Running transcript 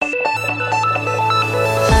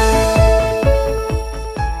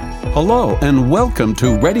Hello and welcome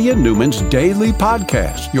to Reddy and Newman's Daily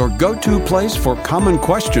Podcast, your go-to place for common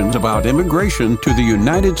questions about immigration to the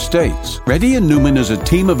United States. Reddy and Newman is a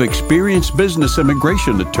team of experienced business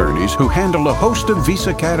immigration attorneys who handle a host of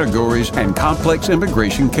visa categories and complex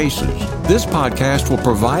immigration cases. This podcast will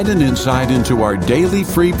provide an insight into our daily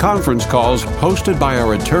free conference calls hosted by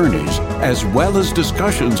our attorneys, as well as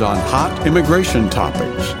discussions on hot immigration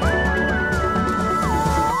topics.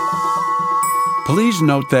 Please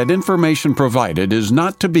note that information provided is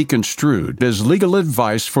not to be construed as legal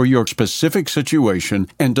advice for your specific situation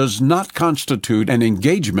and does not constitute an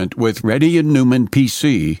engagement with Reddy and Newman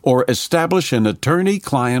PC or establish an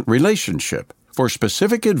attorney-client relationship. For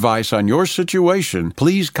specific advice on your situation,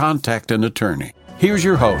 please contact an attorney. Here's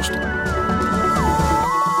your host.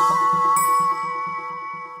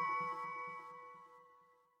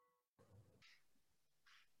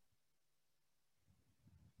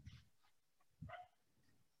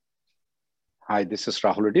 Hi, this is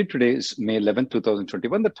Rahul Reddy. Today is May 11,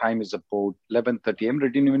 2021. The time is about 11:30 a.m.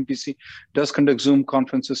 Reddy Newman PC does conduct Zoom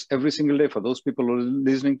conferences every single day. For those people who are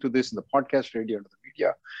listening to this in the podcast, radio, or the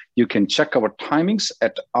media, you can check our timings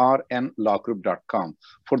at rnlawgroup.com.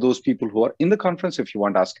 For those people who are in the conference, if you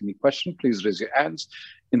want to ask any question, please raise your hands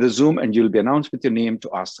in the Zoom and you'll be announced with your name to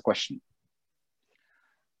ask the question.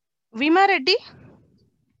 Veema Reddy.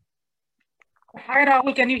 Hi,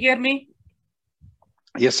 Rahul. Can you hear me?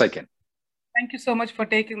 Yes, I can. Thank you so much for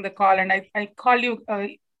taking the call. And I called you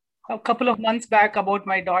a couple of months back about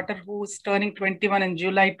my daughter who's turning 21 in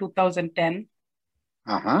July 2010.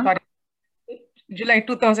 Sorry, July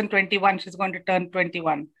 2021, she's going to turn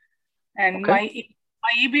 21. And my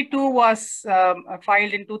EB2 was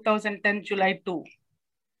filed in 2010, July 2. So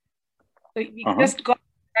we just got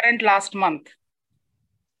current last month.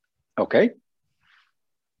 Okay.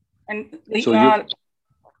 And we filed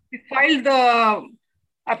the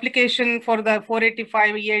application for the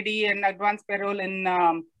 485 EAD and advanced payroll in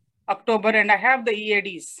October, and I have the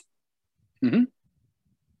EADs.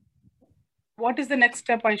 What is the next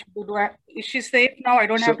step I should do? Is she safe now? I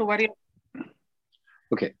don't have to worry.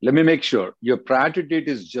 Okay, let me make sure. Your priority date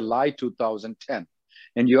is July 2010,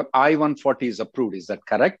 and your I-140 is approved. Is that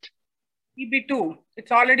correct? EB2.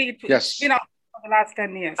 It's been out for the last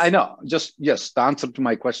 10 years. I know. Yes, the answer to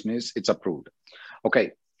my question is it's approved.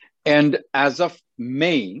 Okay. And as of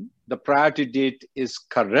May, the priority date is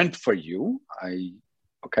current for you.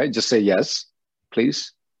 Just say yes,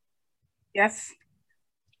 please. Yes.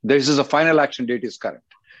 This is a final action date is current.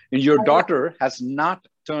 And your daughter has not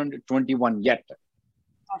turned 21 yet.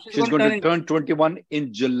 She's going to turn 21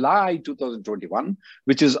 in July 2021,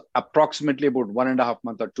 which is approximately about 1.5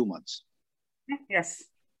 months or 2 months. Yes.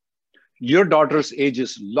 Your daughter's age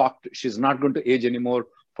is locked. She's not going to age anymore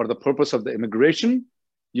for the purpose of the immigration.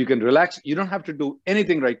 You can relax. You don't have to do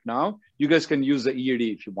anything right now. You guys can use the EAD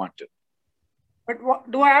if you want to. But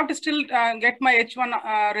do I have to still get my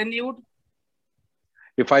H1 renewed?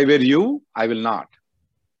 If I were you, I will not.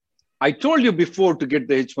 I told you before to get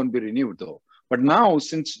the H1B renewed though. But now,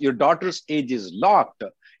 since your daughter's age is locked,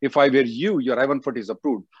 if I were you, your I-140 is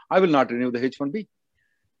approved, I will not renew the H1B.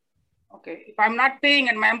 Okay. If I'm not paying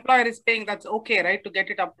and my employer is paying, that's okay, right? To get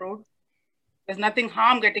it approved. There's nothing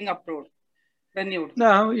harm getting approved. Renewed.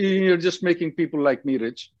 No, you're just making people like me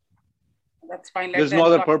rich. That's fine. There's no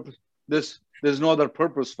other purpose. There's no other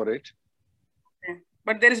purpose for it. Okay.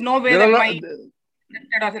 But there is no way that or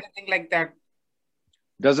anything like that.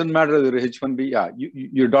 Doesn't matter the H1B. Yeah,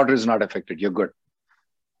 your daughter is not affected. You're good.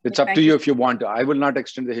 It's up to you if you want to. I will not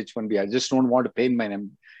extend the H1B. I just don't want to pay my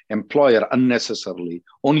employer unnecessarily,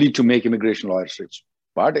 only to make immigration lawyers rich.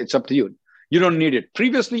 But it's up to you. You don't need it.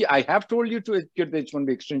 Previously, I have told you to get the H1B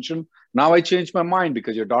extension. Now I changed my mind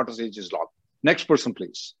because your daughter's age is locked. Next person,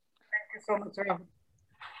 please. Thank you so much, Rahul.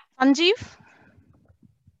 Sanjeev.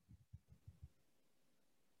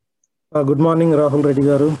 Good morning, Rahul Reddy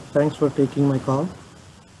garu. Thanks for taking my call.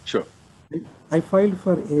 Sure. I filed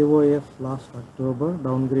for AOF last October,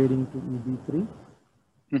 downgrading to EB3.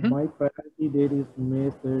 My priority date is May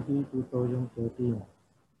 30, 2013.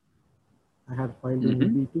 I had filed in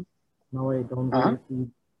EB2. Now I downgrade to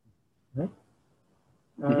EB3.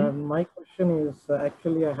 Right? My question is,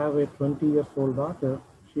 actually, I have a 20-year-old daughter.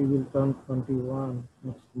 She will turn 21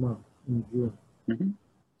 next month in June.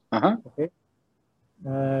 Okay.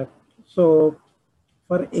 So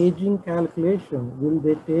for aging calculation, will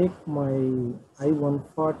they take my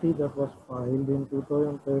I-140 that was filed in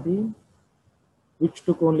 2013, which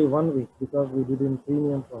took only 1 week because we did in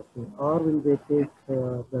premium processing, or will they take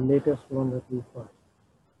the latest one that we filed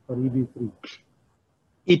for EB3?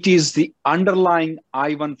 It is the underlying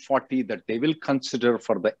I-140 that they will consider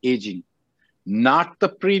for the aging. Not the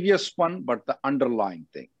previous one, but the underlying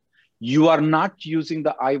thing. You are not using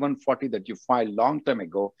the I-140 that you filed long time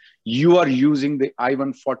ago. You are using the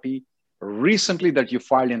I-140 recently that you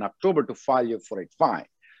filed in October to file your 485.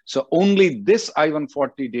 So only this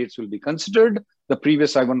I-140 dates will be considered. The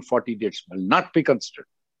previous I-140 dates will not be considered.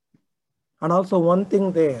 And also one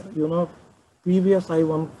thing there, previous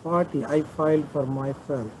I-140, I filed for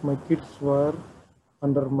myself. My kids were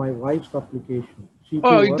under my wife's application.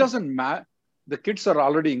 It doesn't matter. The kids are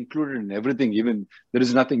already included in everything. Even there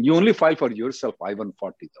is nothing. You only file for yourself I-140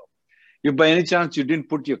 though. If by any chance you didn't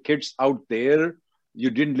put your kids out there, you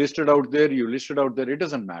didn't list it out there, you listed out there, it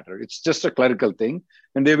doesn't matter. It's just a clerical thing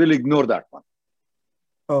and they will ignore that one.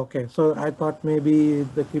 Okay, so I thought maybe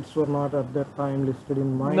the kids were not at that time listed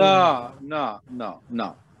in mine. No.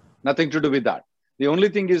 Nothing to do with that. The only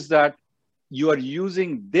thing is that you are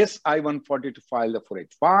using this I-140 to file the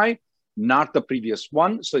 485, not the previous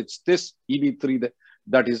one. So it's this EB3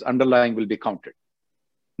 that is underlying will be counted.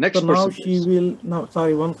 Next so person. Now she will,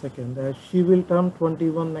 sorry, 1 second. She will turn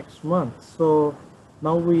 21 next month. So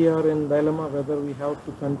now we are in dilemma whether we have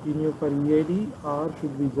to continue for EAD or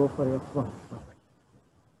should we go for F1?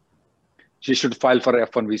 She should file for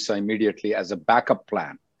F1 visa immediately as a backup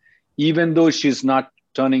plan. Even though she's not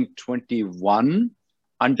turning 21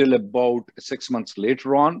 until about 6 months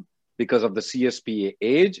later on because of the CSPA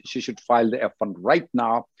age, she should file the F1 right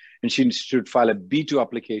now and she should file a B2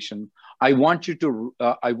 application. I want you to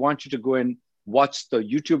go and watch the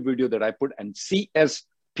YouTube video that I put and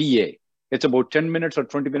CSPA. It's about 10 minutes or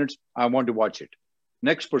 20 minutes. I want to watch it.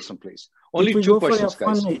 Next person, please. Only 2 questions,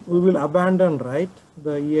 guys. We will abandon, right,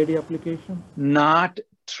 the EAD application? Not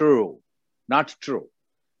true. Not true.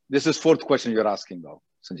 This is 4th question you're asking, though,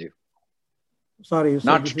 Sanjeev. Sorry,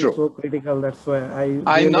 not this true. Is so critical. That's why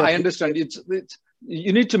I know. I understand. It's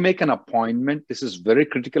you need to make an appointment. This is very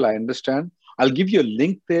critical. I understand. I'll give you a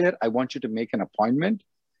link there. I want you to make an appointment.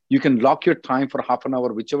 You can lock your time for half an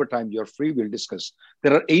hour, whichever time you're free. We'll discuss.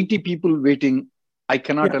 There are 80 people waiting. I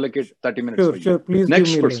cannot allocate 30 minutes. Sure, sure. Please.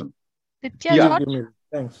 Next person.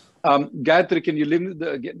 Thanks. Gayatri, can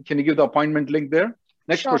you give the appointment link there?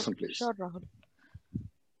 Next person, please. Sure, Rahul.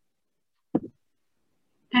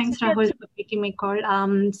 Thanks, Rahul, for taking my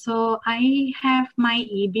call. So I have my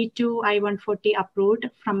EB2 I-140 approved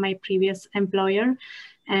from my previous employer.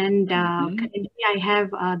 And currently I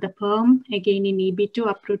have the perm again in EB2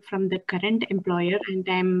 approved from the current employer. And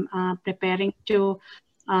I'm preparing to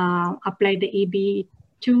apply the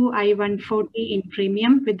EB2 I-140 in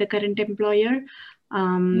premium with the current employer.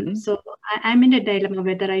 So I'm in a dilemma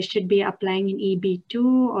whether I should be applying in EB2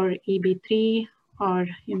 or EB3 or,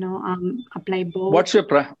 apply both.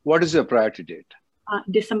 What is your priority date?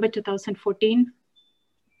 December 2014.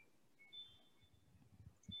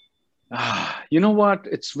 You know what?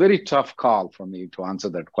 It's very tough call for me to answer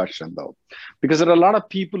that question, though, because there are a lot of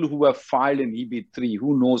people who have filed in EB3.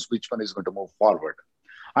 Who knows which one is going to move forward?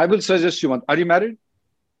 I will suggest you one. Are you married?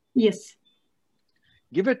 Yes.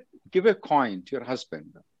 Give a coin to your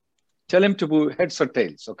husband. Tell him to do heads or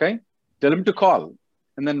tails, okay? Tell him to call.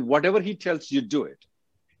 And then whatever he tells you, do it.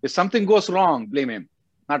 If something goes wrong, blame him,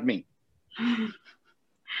 not me.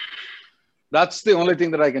 That's the only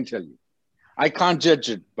thing that I can tell you. I can't judge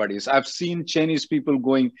it, buddies. I've seen Chinese people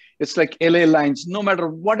going, it's like LA lines. No matter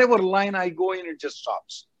whatever line I go in, it just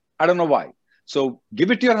stops. I don't know why. So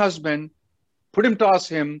give it to your husband, put him to ask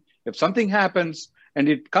him. If something happens and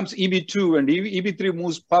it comes EB2 and EB3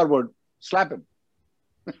 moves forward, slap him.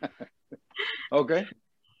 Okay?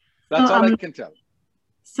 That's all I can tell.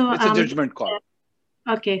 So it's a judgment call.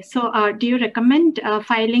 Okay. So do you recommend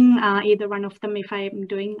filing either one of them if I'm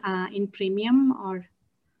doing in premium or?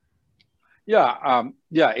 Yeah.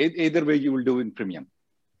 Either way you will do in premium.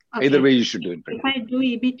 Okay. Either way you should do in premium. If I do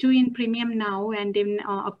EB2 in premium now and in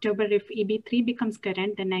October, if EB3 becomes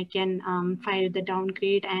current, then I can file the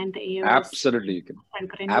downgrade and the AOS. Absolutely you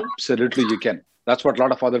can. Absolutely you can. That's what a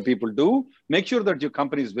lot of other people do. Make sure that your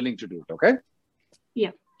company is willing to do it. Okay?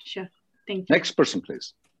 Yeah, sure. Thank you. Next person,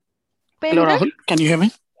 please. Hello, Rahul. Can you hear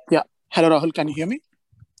me? Yeah. Hello, Rahul. Can you hear me?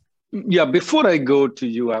 Yeah. Before I go to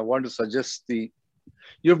you, I want to suggest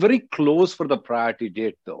you're very close for the priority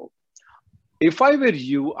date, though. If I were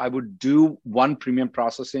you, I would do one premium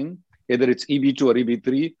processing, either it's EB2 or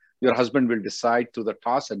EB3. Your husband will decide to the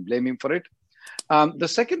toss and blame him for it. The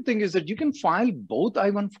second thing is that you can file both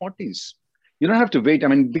I-140s. You don't have to wait. I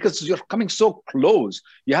mean, because you're coming so close,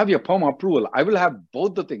 you have your PERM approval. I will have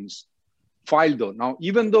both the things filed though. Now,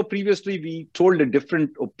 even though previously we told a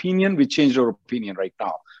different opinion, we changed our opinion right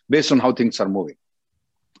now based on how things are moving.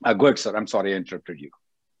 Go ahead, sir. I'm sorry I interrupted you.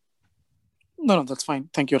 No, that's fine.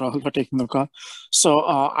 Thank you, Rahul, for taking the call. So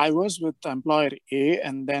I was with employer A,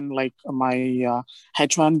 and then like my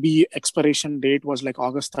H1B expiration date was like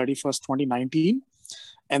August 31st, 2019.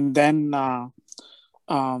 And then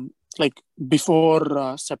like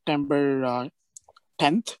before September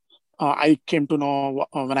 10th, I came to know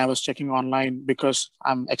when I was checking online, because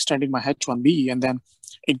I'm extending my H1B, and then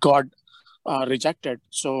it got rejected.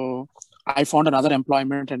 So I found another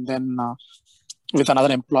employment, and then with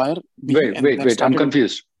another employer. Wait. I'm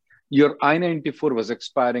confused. Your I-94 was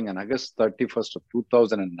expiring on August 31st of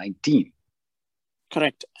 2019.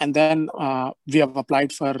 Correct. And then we have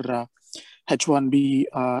applied for H1B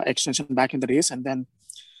extension back in the days, and then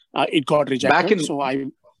it got rejected.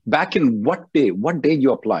 Back in what day? What day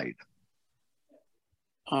you applied?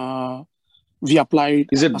 We applied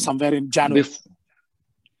somewhere in January.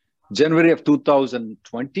 January of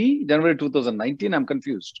 2020? January 2019? I'm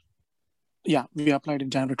confused. Yeah, we applied in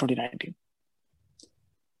January 2019.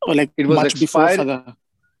 Like it was much before for the...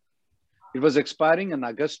 It was expiring in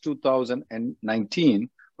August 2019,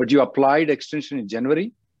 but you applied extension in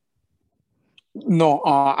January? No,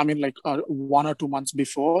 I mean like 1 or 2 months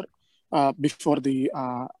before the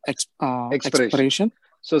expiration.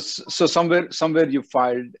 So somewhere you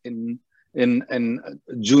filed in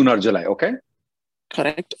June or July, okay?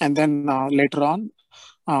 Correct. And then later on,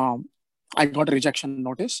 I got a rejection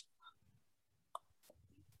notice.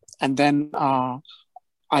 And then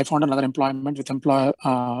I found another employment with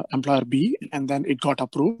employer B, and then it got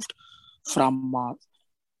approved from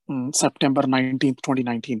September 19th,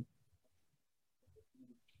 2019.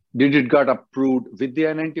 Did it got approved with the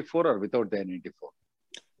I-94 or without the I-94?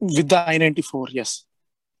 With the I-94, yes.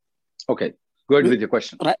 Okay, go ahead with your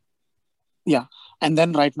question. Right. Yeah. And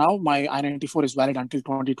then right now, my I-94 is valid until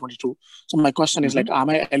 2022. So my question is like, am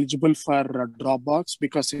I eligible for Dropbox?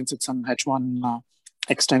 Because since it's an H1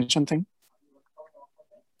 extension thing.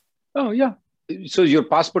 Oh, yeah. So your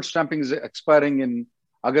passport stamping is expiring in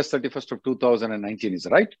August 31st of 2019, is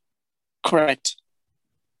that right? Correct.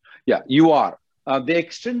 Yeah, you are. They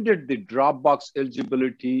extended the Dropbox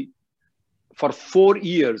eligibility for 4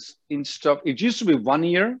 years instead of, it used to be 1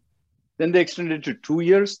 year, then they extended it to 2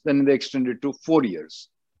 years, then they extended it to 4 years.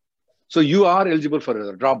 So you are eligible for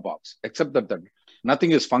a Dropbox, except that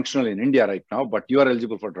nothing is functional in India right now, but you are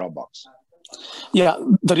eligible for Dropbox. Yeah,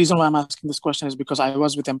 the reason why I'm asking this question is because I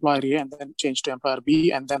was with employer A and then changed to employer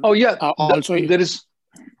B, and then the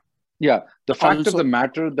fact of the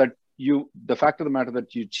matter that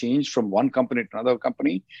you changed from one company to another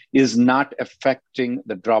company is not affecting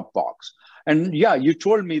the Dropbox. And yeah, you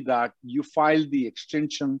told me that you filed the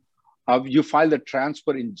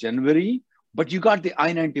transfer in January, but you got the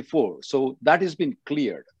I-94, so that has been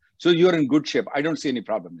cleared. So you're in good shape. I don't see any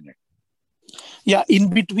problem in it. Yeah, in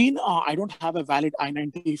between, I don't have a valid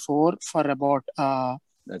I-94 for about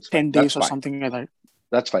 10 days or something like that.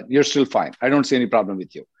 That's fine. You're still fine. I don't see any problem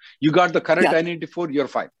with you. You got the current I-94, you're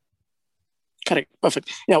fine. Correct.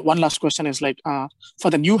 Perfect. Yeah, one last question is like, for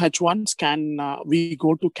the new H1s, can we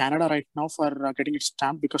go to Canada right now for getting it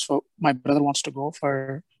stamped? Because my brother wants to go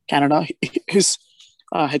for Canada. His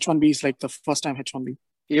H1B is like the first time H1B.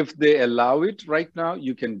 If they allow it right now,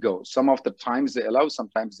 you can go. Some of the times they allow,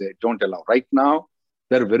 sometimes they don't allow. Right now,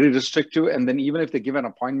 they're very restrictive. And then even if they give an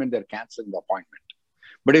appointment, they're canceling the appointment.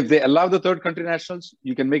 But if they allow the third country nationals,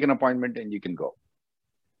 you can make an appointment and you can go.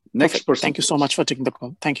 Next person. Thank you so much for taking the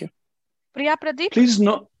call. Thank you. Priya Pradeep. Please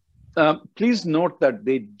note that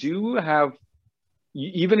they do have,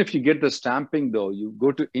 even if you get the stamping though, you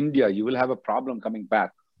go to India, you will have a problem coming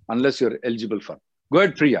back unless you're eligible for. Go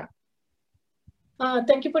ahead, Priya.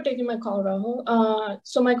 Thank you for taking my call, Rahul.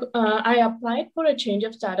 So I applied for a change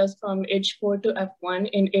of status from H4 to F1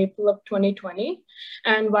 in April of 2020.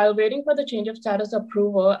 And while waiting for the change of status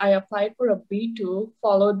approval, I applied for a B2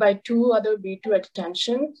 followed by 2 other B2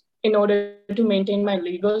 extensions in order to maintain my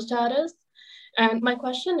legal status. And my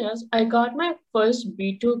question is, I got my first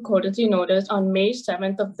B2 courtesy notice on May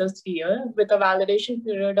 7th of this year with a validation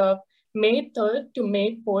period of May 3rd to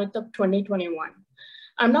May 4th of 2021.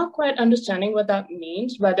 I'm not quite understanding what that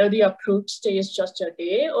means, whether the approved stay is just a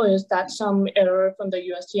day or is that some error from the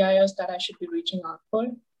USCIS that I should be reaching out for?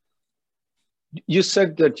 You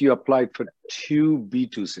said that you applied for 2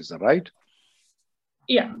 B2s, is that right?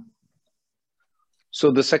 Yeah.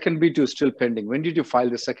 So the second B2 is still pending. When did you file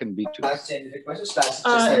the second B2?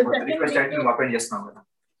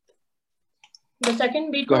 The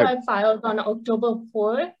second B2 I filed on October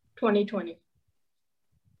 4, 2020.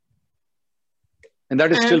 And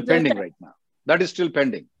that is still pending right now. That is still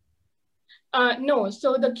pending. No,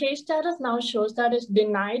 so the case status now shows that it's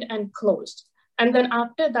denied and closed. And then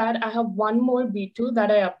after that, I have one more B2 that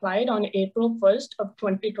I applied on April 1st of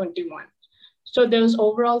 2021. So there's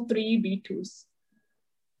overall 3 B2s.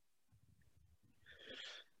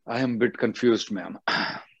 I am a bit confused, ma'am.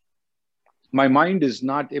 My mind is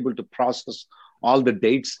not able to process all the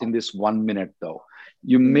dates in this 1 minute, though.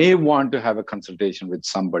 You may want to have a consultation with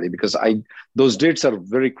somebody because those dates are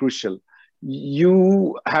very crucial.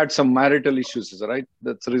 You had some marital issues, right?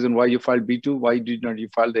 That's the reason why you filed B2. Why did not you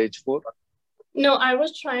file the H4? No, I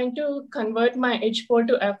was trying to convert my H4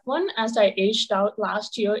 to F1 as I aged out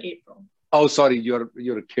last year, April. Oh, sorry, you're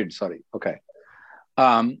a kid. Sorry. Okay.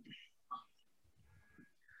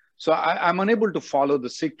 So I'm unable to follow the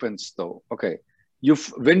sequence, though. Okay.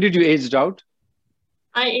 When did you age out?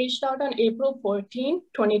 I aged out on April 14,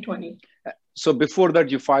 2020. So before that,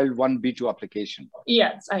 you filed one B2 application?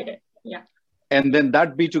 Yes, I did. Yeah. And then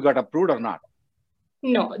that B2 got approved or not?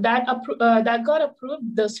 No, that got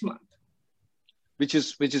approved this month. Which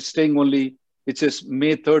is staying only, it says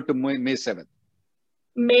May 3rd to May 7th.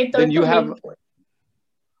 May 3rd then you to have May 4th.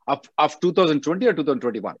 Of 2020 or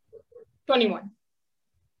 2021? 21.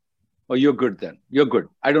 Oh, you're good then. You're good.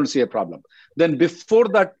 I don't see a problem. Then before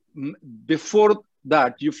that,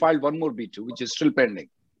 you filed one more B2, which is still pending.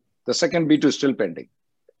 The second B2 is still pending.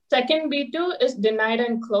 Second B2 is denied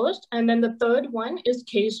and closed. And then the third one is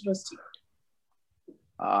case received.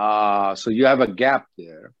 So you have a gap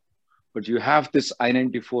there, but you have this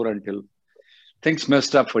I-94 until things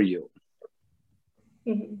messed up for you.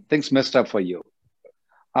 Mm-hmm. Things messed up for you.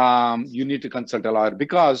 You need to consult a lawyer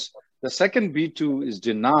because the second B2 is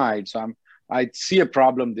denied. So I see a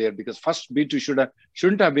problem there because first B2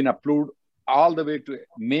 shouldn't have been approved all the way to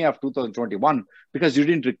May of 2021 because you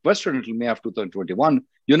didn't request it until May of 2021.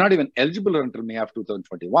 You're not even eligible until May of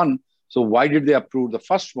 2021. So why did they approve? The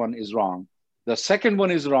first one is wrong. The second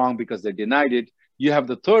one is wrong because they denied it. You have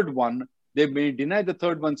the third one. They may deny the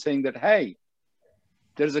third one saying that, hey,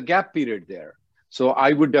 there's a gap period there. So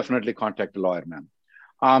I would definitely contact a lawyer, ma'am.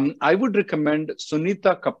 I would recommend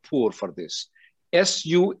Sunita Kapoor for this.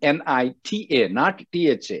 Sunita, not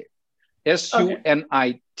THA.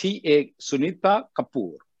 Sunita,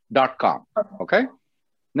 sunitakapoor.com. Okay?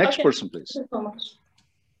 Next person, please. Thank you so much.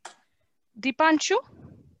 Dipanshu?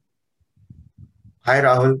 Hi,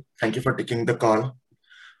 Rahul. Thank you for taking the call.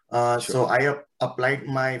 Sure. So I applied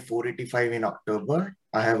my 485 in October.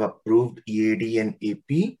 I have approved EAD and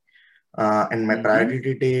AP. And my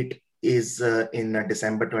priority date is in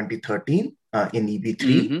December 2013 in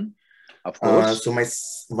EB3. Of course. So my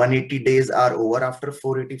 180 days are over after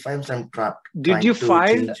 485. So I'm trapped. Did you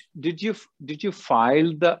file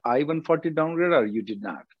the I-140 downgrade or you did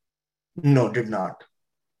not? No, did not.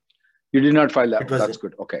 You did not file that. That's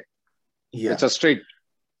good. Okay. Yeah. It's a straight.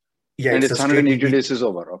 Yeah. And it's 180 days is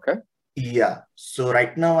over. Okay. Yeah. So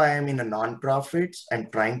right now I am in a non-profits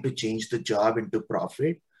and trying to change the job into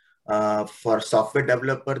profit. For software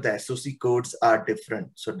developer, the SOC codes are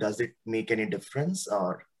different. So does it make any difference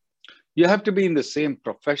or? You have to be in the same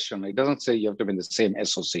profession. It doesn't say you have to be in the same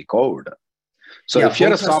SOC code. So Yeah, if you're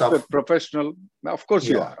a both are software professional, of course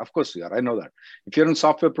you Yeah. are. Of course you are. I know that. If you're a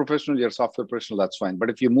software professional, you're a software professional, that's fine. But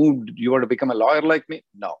if you want to become a lawyer like me,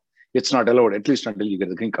 no, it's not allowed, at least until you get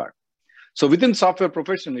the green card. So within software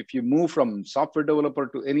profession, if you move from software developer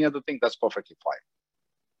to any other thing, that's perfectly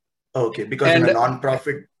fine. Okay, because in a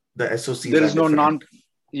non-profit, the SOCs there are is no different.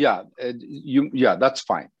 that's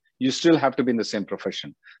fine. You still have to be in the same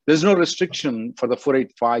profession. There's no restriction for the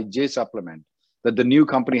 485J supplement that the new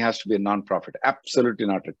company has to be a non-profit. Absolutely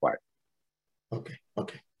not required. Okay.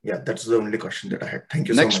 Yeah, that's the only question that I had. Thank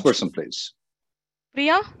you so much. Next person, please.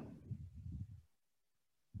 Priya?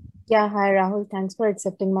 Yeah, hi Rahul. Thanks for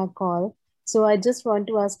accepting my call. So I just want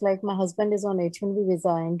to ask, like, my husband is on H1B visa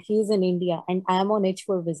and he's in India and I'm on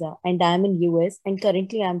H4 visa and I'm in US and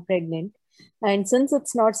currently I'm pregnant. And since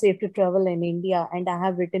it's not safe to travel in India and I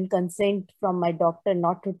have written consent from my doctor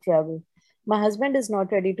not to travel, my husband is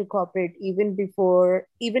not ready to cooperate even before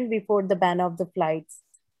the ban of the flights.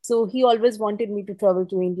 So he always wanted me to travel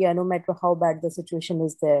to India no matter how bad the situation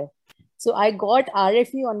is there. So I got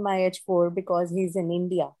RFE on my H4 because he's in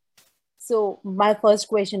India. So my first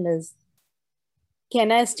question is,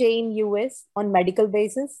 can I stay in US on medical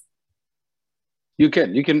basis? You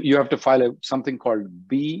have to file something called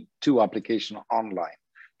B2 application online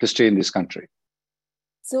to stay in this country.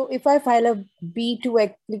 So if I file a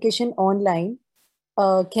B2 application online,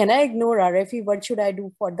 can I ignore RFE? What should I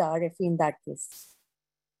do for the RFE in that case?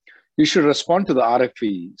 You should respond to the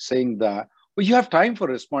RFE saying that, well, you have time for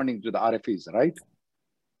responding to the RFEs, right?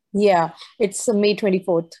 Yeah, it's May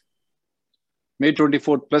 24th. May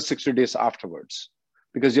 24th plus 60 days afterwards,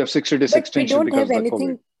 because you have 60 days extension because of the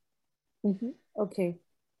COVID. Okay.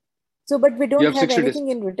 So, but we don't have anything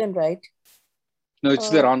in written, right? No, it's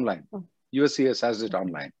there online. USCIS has it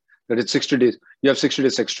online. That it's 60 days. You have 60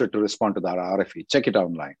 days extra to respond to the RFE. Check it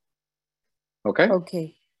online. Okay?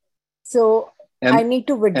 Okay. So, I need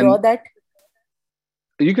to withdraw that?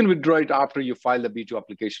 You can withdraw it after you file the B2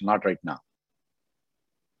 application, not right now.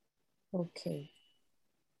 Okay.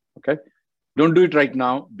 Okay. Don't do it right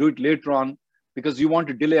now. Do it later on because you want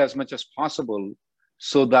to delay as much as possible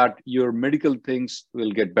so that your medical things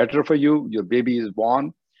will get better for you. Your baby is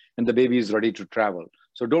born and the baby is ready to travel.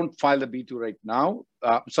 So don't file the B2 right now.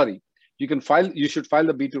 You should file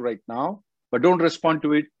the B2 right now, but don't respond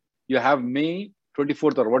to it. You have May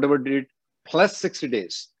 24th or whatever date plus 60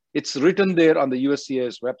 days. It's written there on the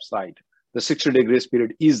USCIS website. The 60-day grace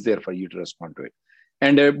period is there for you to respond to it.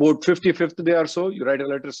 And about 55th day or so, you write a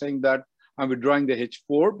letter saying that I'm withdrawing the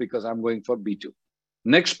H4 because I'm going for B2.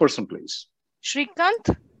 Next person, please.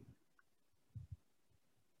 Shrikant.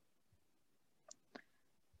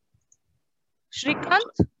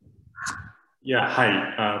 Shrikant? Yeah,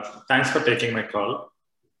 hi. Thanks for taking my call.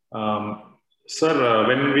 Sir,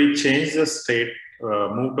 when we change the state,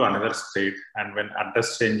 move to another state, and when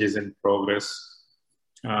address change is in progress,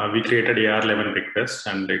 we created AR11 request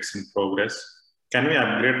and it's in progress. Can we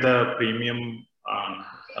upgrade the premium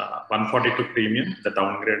 142 premium, the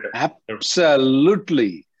downgrade?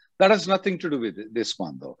 Absolutely. That has nothing to do with this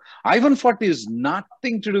one, though. I-140 is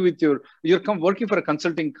nothing to do with you're working for a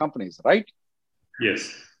consulting companies, right?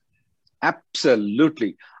 Yes.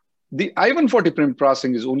 Absolutely. The I-140 premium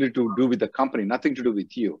processing is only to do with the company, nothing to do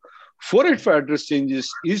with you. 485 address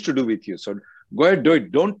changes is to do with you. So go ahead, do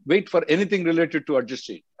it. Don't wait for anything related to address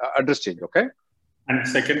change, okay? And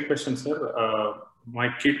second question, sir.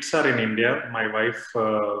 My kids are in India. My wife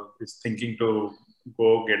is thinking to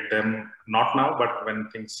go get them, not now, but when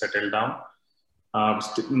things settle down.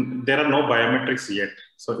 There are no biometrics yet.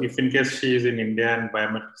 So if in case she is in India and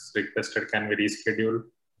biometrics requested, can we reschedule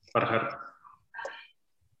for her?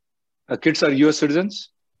 Kids are US citizens?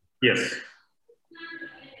 Yes.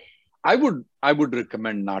 I would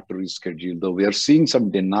recommend not to reschedule, though we are seeing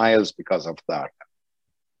some denials because of that.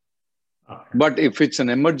 Okay. But if it's an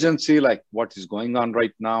emergency, like what is going on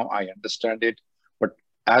right now, I understand it. But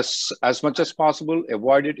as much as possible,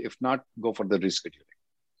 avoid it. If not, go for the rescheduling.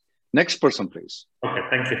 Next person, please. Okay,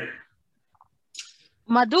 thank you.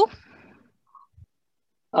 Madhu?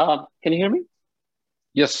 Can you hear me?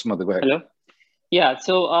 Yes, Madhu, go ahead. Hello. Yeah,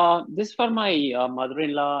 so this for my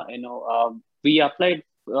mother-in-law, we applied,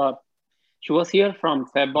 she was here from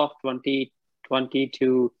Feb of 2020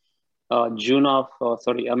 to June of,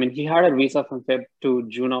 he had a visa from Feb to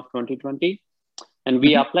June of 2020. And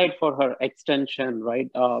we applied for her extension, right?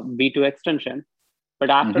 B2 extension. But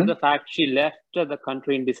after the fact, she left the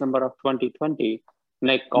country in December of 2020,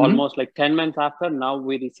 almost 10 months after, now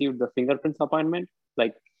we received the fingerprints appointment.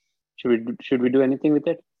 Like, should we do anything with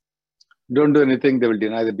it? Don't do anything. They will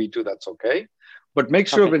deny the B2. That's okay. But make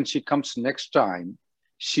sure when she comes next time,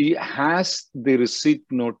 she has the receipt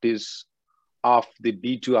notice of the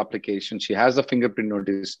B2 application. She has the fingerprint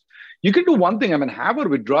notice. You can do one thing. Have her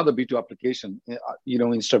withdraw the B2 application,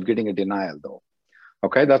 instead of getting a denial, though.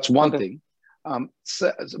 Okay, that's one thing.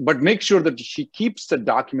 But make sure that she keeps the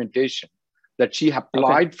documentation that she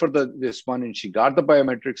applied for this one and she got the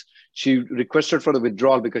biometrics. She requested for the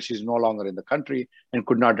withdrawal because she's no longer in the country and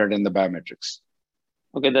could not add in the biometrics.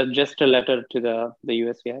 Okay, that's just a letter to the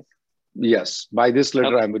USCIS? Yes, by this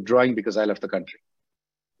letter, I'm withdrawing because I left the country.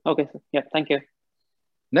 Okay, sir. Yeah, thank you.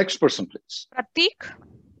 Next person, please. Pratik?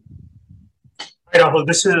 Hi, Rahul.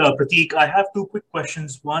 This is Pratik. I have two quick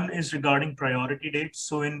questions. One is regarding priority dates.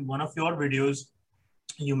 So in one of your videos,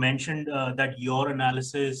 you mentioned that your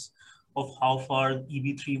analysis of how far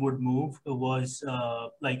EB3 would move was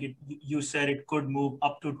you said it could move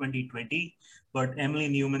up to 2020, but Emily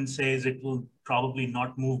Newman says it will probably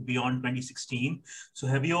not move beyond 2016. So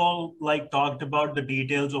have you all talked about the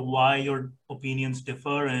details of why your opinions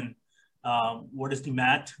differ and what is the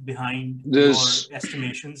math behind your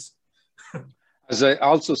estimations? As I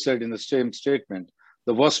also said in the same statement,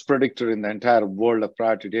 the worst predictor in the entire world of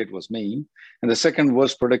priority date was me, and the second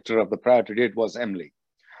worst predictor of the priority date was Emily.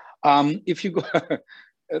 If you go,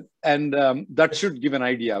 that should give an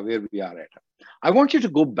idea where we are at. I want you to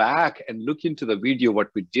go back and look into the video, what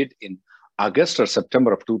we did in August or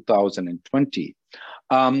September of 2020.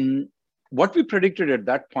 What we predicted at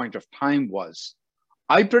that point of time was,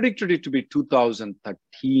 I predicted it to be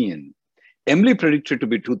 2013. Emily predicted to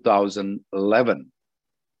be 2011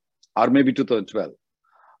 or maybe 2012.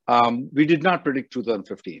 We did not predict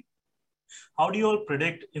 2015. How do you all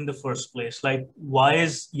predict in the first place? Why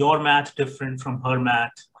is your math different from her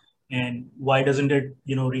math? and why doesn't it,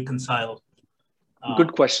 reconcile?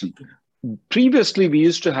 Good question. Previously, we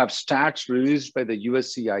used to have stats released by the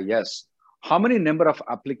USCIS. How many number of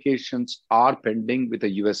applications are pending with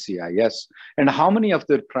the USCIS, and how many of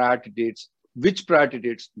their priority dates, which priority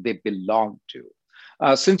dates they belong to.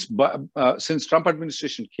 Since Trump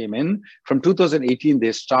administration came in, from 2018,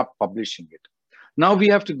 they stopped publishing it. Now we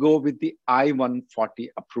have to go with the I-140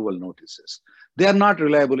 approval notices. They are not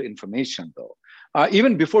reliable information, though.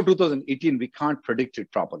 Even before 2018, we can't predict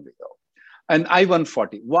it properly, though. And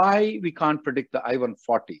I-140, why we can't predict the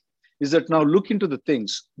I-140 is that now look into the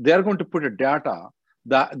things. They're going to put a data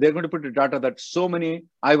that so many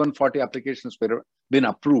I-140 applications have been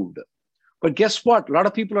approved. But guess what? A lot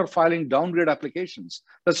of people are filing downgrade applications.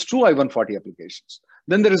 That's true I-140 applications.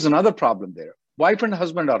 Then there is another problem there. Wife and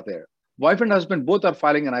husband are there. Wife and husband both are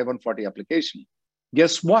filing an I-140 application.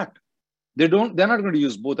 Guess what? They're not going to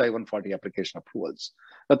use both I-140 application approvals.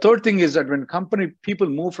 The third thing is that when people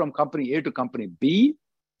move from company A to company B,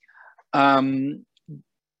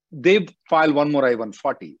 they file one more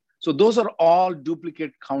I-140. So those are all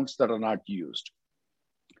duplicate counts that are not used.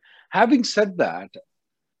 Having said that,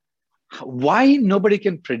 why nobody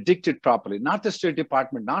can predict it properly? Not the State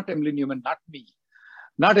Department, not Emily Newman, not me,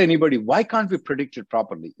 not anybody. Why can't we predict it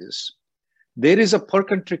properly is there is a per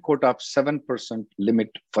country quota of 7% limit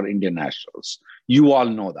for Indian nationals. You all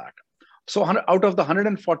know that. So out of the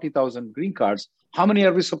 140,000 green cards, how many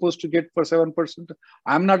are we supposed to get for 7%?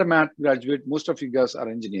 I'm not a math graduate. Most of you guys are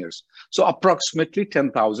engineers. So approximately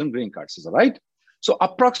 10,000 green cards, is that right? So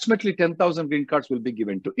approximately 10,000 green cards will be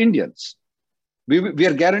given to Indians. We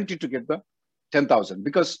are guaranteed to get the 10,000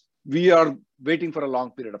 because we are waiting for a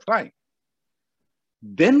long period of time.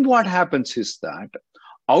 Then what happens is that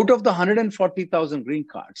out of the 140,000 green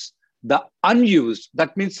cards, the unused,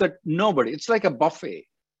 that means that nobody, it's like a buffet.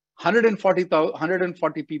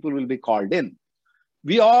 140 people will be called in.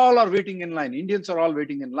 We all are waiting in line. Indians are all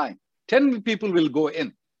waiting in line. 10 people will go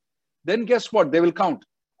in. Then guess what? They will count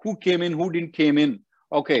who came in, who didn't came in.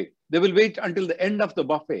 Okay, they will wait until the end of the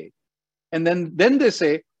buffet. And then they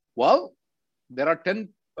say, well, there are 10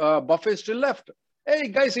 buffets still left. Hey,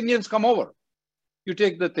 guys, Indians, come over. You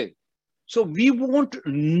take the thing. So we won't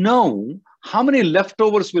know how many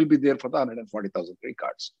leftovers will be there for the 140,000 green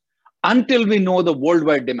cards until we know the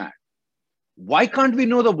worldwide demand. Why can't we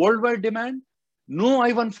know the worldwide demand? No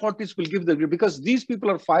I-140s will give the, because these people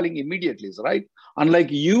are filing immediately, right?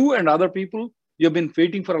 Unlike you and other people, you've been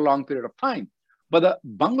waiting for a long period of time. But the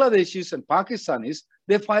Bangladeshis and Pakistanis,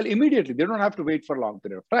 they file immediately. They don't have to wait for a long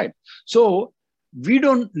period of time. So we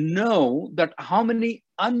don't know that how many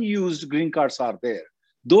unused green cards are there.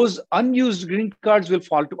 Those unused green cards will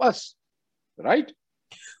fall to us, right?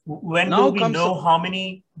 When will we know how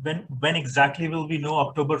many, when exactly will we know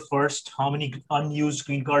October 1st, how many unused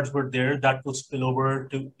green cards were there that will spill over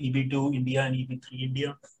to EB2 India and EB3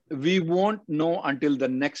 India? We won't know until the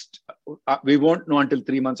next, we won't know until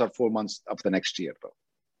 3 months or 4 months of the next year, though.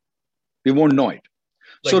 We won't know it.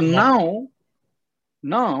 Like so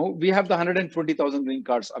now we have the 120,000 green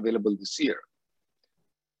cards available this year.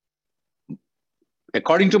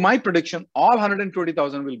 According to my prediction, all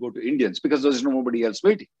 120,000 will go to Indians because there's nobody else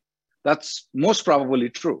waiting. That's most probably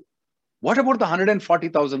true. What about the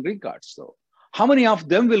 140,000 green cards, though? How many of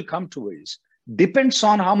them will come to us? Depends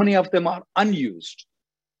on how many of them are unused.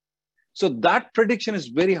 So that prediction is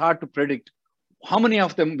very hard to predict. How many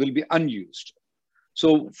of them will be unused?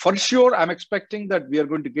 So for sure, I'm expecting that we are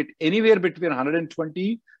going to get anywhere between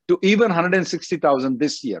 120 to even 160,000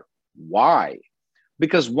 this year. Why?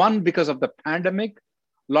 Because of the pandemic,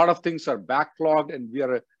 a lot of things are backlogged and we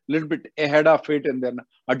are a little bit ahead of it. And then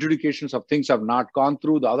adjudications of things have not gone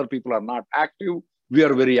through. The other people are not active. We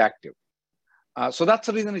are very active. So that's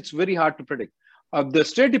the reason it's very hard to predict. The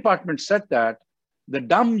State Department said that the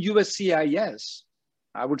dumb USCIS,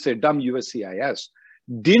 I would say dumb USCIS,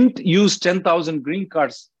 didn't use 10,000 green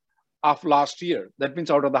cards of last year. That means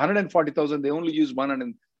out of the 140,000, they only used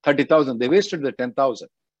 130,000. They wasted the 10,000.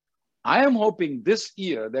 I am hoping this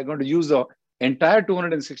year they're going to use the entire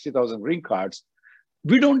 260,000 green cards.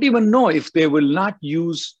 We don't even know if they will not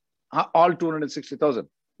use all 260,000.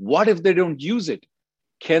 What if they don't use it?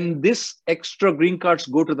 Can this extra green cards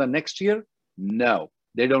go to the next year? No,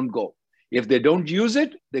 they don't go. If they don't use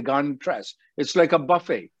it, they go in trash. It's like a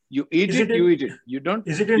buffet. You eat it, you eat it. You don't,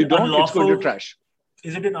 it's going to trash.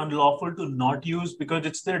 Isn't it unlawful to not use because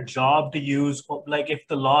it's their job to use? Like if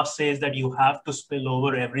the law says that you have to spill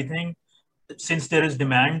over everything, since there is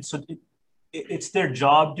demand, so it's their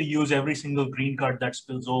job to use every single green card that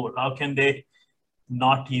spills over. How can they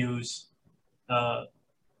not use? I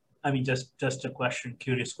mean, just a question,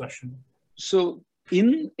 curious question. So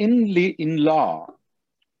In law,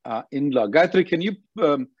 Gayatri, can you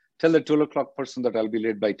tell the 12 o'clock person that I'll be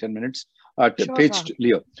late by 10 minutes? Sure, Page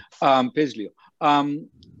Leo. Page Leo.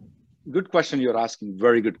 Good question you're asking.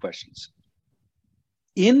 Very good questions.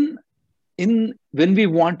 When we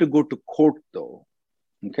want to go to court, though,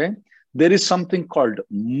 okay, there is something called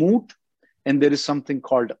moot, and there is something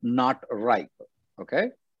called not ripe. Okay,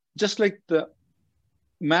 just like the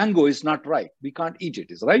mango is not ripe, we can't eat it.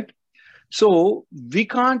 Is right. So we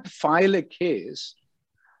can't file a case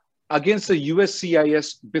against the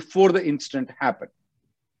USCIS before the incident happened,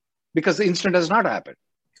 because the incident has not happened.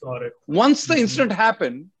 Got it. Once the incident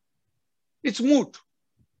happened, it's moot.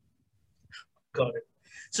 Got it.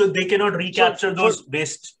 So they cannot recapture those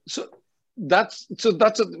based.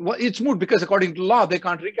 It's moot because according to law, they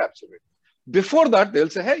can't recapture it. Before that, they'll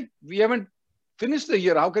say, hey, we haven't finished the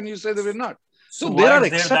year. How can you say that we're not? So there are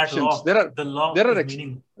exceptions. There are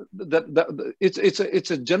exceptions. It's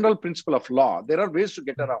a general principle of law. There are ways to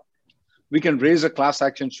get around. We can raise a class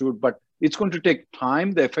action suit, but it's going to take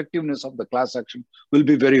time. The effectiveness of the class action will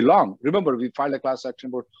be very long. Remember, we filed a class action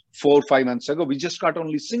about 4 or 5 months ago. We just got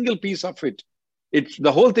only single piece of it.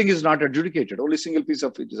 The whole thing is not adjudicated. Only single piece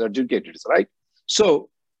of it is adjudicated, right? So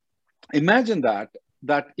imagine that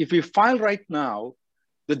if we file right now,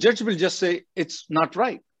 the judge will just say it's not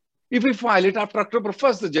right. If we file it after October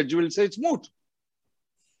 1st, the judge will say it's moot.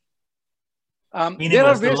 There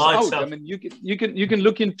are ways out. I mean, you can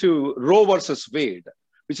look into Roe versus Wade,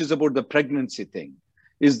 which is about the pregnancy thing.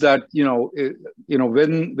 Is that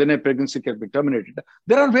when a pregnancy can be terminated,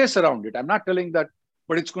 there are ways around it. I'm not telling that,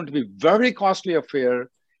 but it's going to be very costly affair,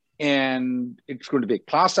 and it's going to be a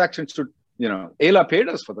class action suit. AILA paid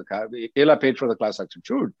us for AILA paid for the class action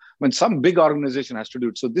suit when some big organization has to do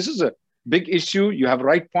it. So this is a big issue. You have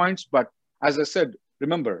right points, but as I said,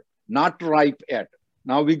 remember, not ripe yet.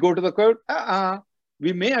 Now we go to the court.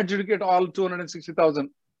 We may adjudicate all 260,000.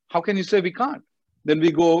 How can you say we can't? Then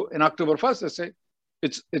we go in October 1st. They say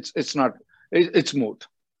it's moot.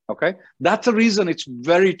 Okay, that's the reason it's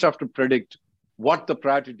very tough to predict what the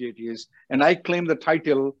priority date is. And I claim the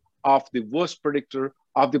title of the worst predictor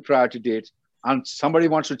of the priority date. And somebody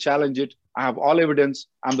wants to challenge it. I have all evidence.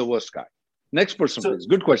 I'm the worst guy. Next person, please.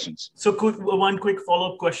 Good questions. So one quick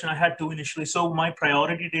follow-up question. I had two initially. So my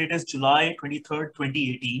priority date is July 23rd,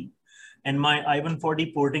 2018. And my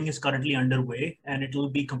I-140 porting is currently underway, and it will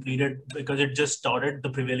be completed because it just started.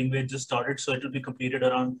 The prevailing wage just started. So it will be completed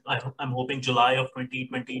around, I'm hoping, July of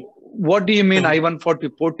 2020. What do you mean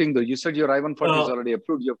I-140 porting, though? You said your I-140 is already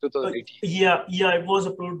approved. You have 2018. Yeah, it was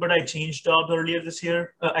approved, but I changed jobs earlier this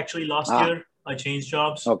year. Actually, last year, I changed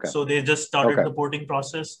jobs. Okay. So they just started the porting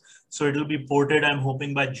process. So it will be ported, I'm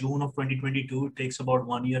hoping, by June of 2022. It takes about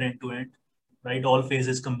 1 year end to end, right? All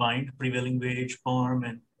phases combined, prevailing wage, perm,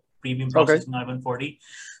 and premium process in I-140.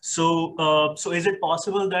 So is it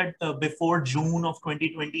possible that before June of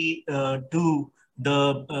 2022,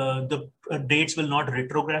 the dates will not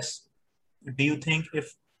retrogress? Do you think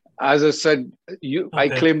if... As I said, I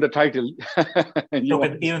claim the title.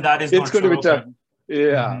 Even that is it's going to be tough.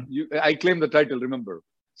 Yeah, I claim the title, remember.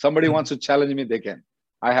 Somebody wants to challenge me, they can.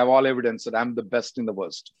 I have all evidence that I'm the best in the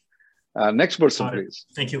worst. Next person, please.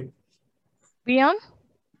 Thank you. Rian?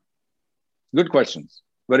 Good questions.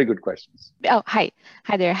 Very good questions. Oh, hi.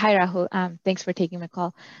 Hi there. Hi, Rahul. Thanks for taking my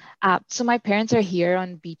call. So my parents are here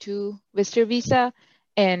on B2 visitor visa.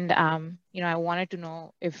 And, I wanted to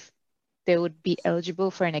know if they would be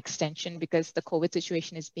eligible for an extension because the COVID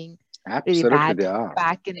situation is being really bad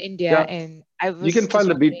back in India. Yeah. And I was you can file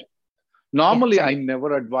the B2. Normally, I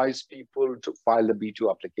never advise people to file the B2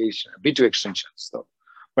 application, B2 extensions, though.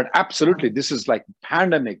 But absolutely, this is like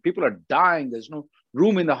pandemic. People are dying. There's no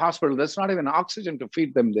room in the hospital. There's not even oxygen to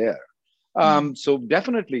feed them there. So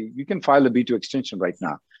definitely, you can file a B2 extension right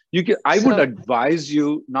now. I would advise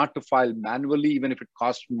you not to file manually, even if it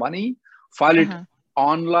costs money. File it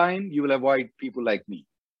online. You will avoid people like me.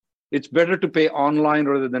 It's better to pay online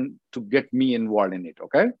rather than to get me involved in it.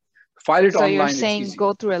 Okay. File it online. So you're saying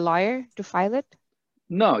go through a lawyer to file it?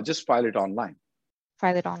 No, just file it online.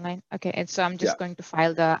 File it online. Okay. And so I'm just going to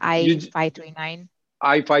file the I-539.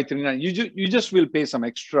 I-539. You just will pay some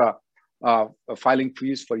extra filing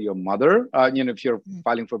fees for your mother. If you're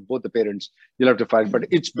filing for both the parents, you'll have to file. But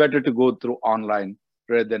it's better to go through online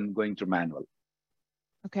rather than going through manual.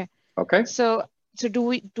 Okay. Okay. So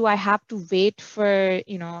do I have to wait for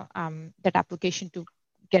that application to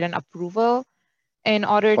get an approval in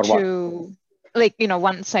order to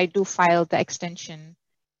once I do file the extension,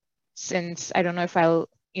 since I don't know if I'll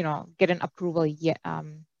get an approval yet.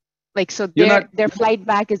 So their flight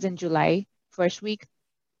back is in July, first week.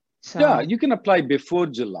 So, yeah, you can apply before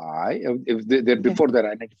July if they're before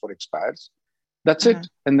their I-94 expires. That's it.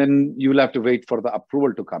 And then you'll have to wait for the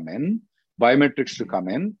approval to come in, biometrics to come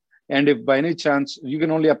in. And if by any chance, you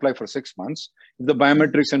can only apply for 6 months. If the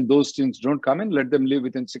biometrics and those things don't come in, let them leave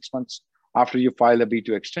within 6 months after you file a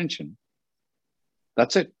B2 extension.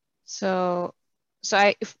 That's it. So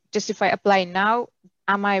if I apply now,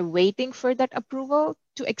 am I waiting for that approval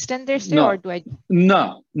to extend their stay, or do I?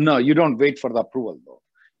 No, you don't wait for the approval though.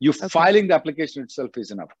 You filing the application itself is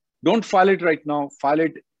enough. Don't file it right now. File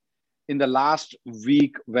it in the last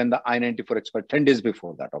week when the I-94 expires, 10 days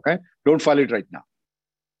before that, okay? Don't file it right now.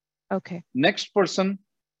 Okay. Next person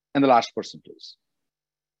and the last person, please.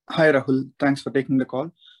 Hi, Rahul. Thanks for taking the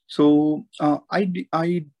call. So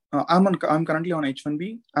I'm currently on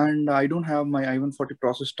H1B and I don't have my I-140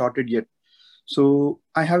 process started yet. So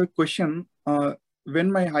I have a question.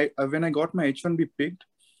 When I got my H1B picked,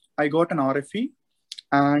 I got an RFE,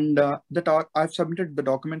 and I've submitted the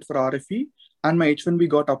document for RFE, and my H1B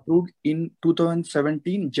got approved in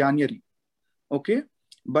 2017 January. Okay,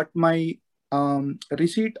 but my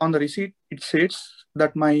receipt it says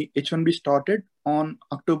that my H1B started on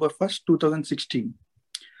October 1st, 2016.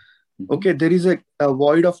 Okay, there is a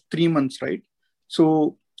void of 3 months, right?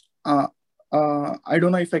 So I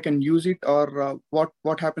don't know if I can use it, or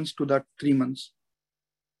what happens to that 3 months.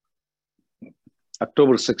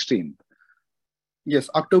 October 16th. Yes,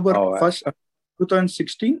 October 1st,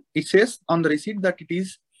 2016. It says on the receipt that it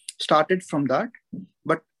is started from that,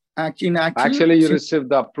 but actually you received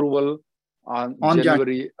the approval on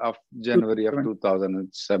January of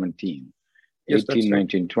 2017. Yes, 18,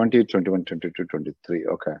 19, 20, 21, 22, 23.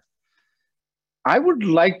 Okay. I would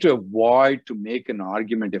like to avoid to make an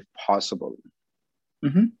argument if possible.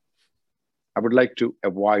 I would like to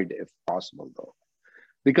avoid if possible though,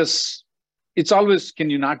 because it's always, can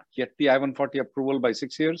you not get the I-140 approval by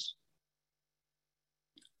 6 years?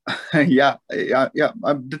 Yeah.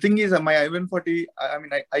 The thing is, my I-140,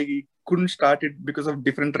 I couldn't start it because of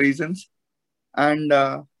different reasons. And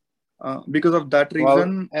because of that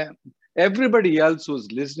reason... Well, everybody else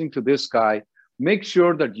who's listening to this guy, make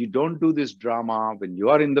sure that you don't do this drama when you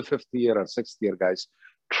are in the 5th year or 6th year, guys.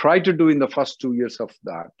 Try to do in the first 2 years of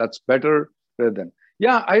that. That's better rather than...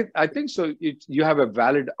 Yeah, I think so. You have a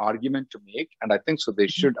valid argument to make, and I think so they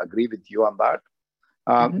should agree with you on that.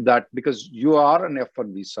 That because you are an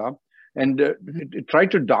F1 visa, and try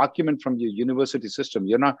to document from your university system.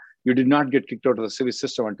 You did not get kicked out of the civil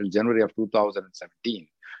system until January of 2017.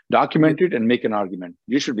 Document it and make an argument.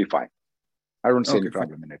 You should be fine. I don't see any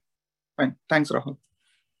problem in it. Fine. Thanks, Rahul.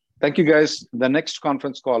 Thank you, guys. The next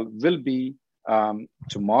conference call will be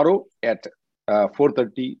tomorrow at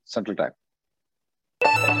 4:30 Central Time.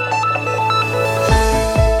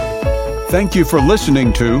 Thank you for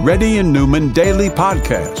listening to Reddy and Newman Daily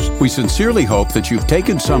Podcast. We sincerely hope that you've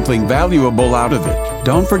taken something valuable out of it.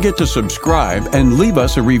 Don't forget to subscribe and leave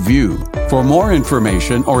us a review. For more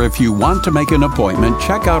information, or if you want to make an appointment,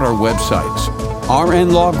 check out our websites,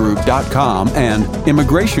 rnlawgroup.com and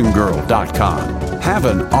immigrationgirl.com. Have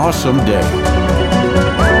an awesome day.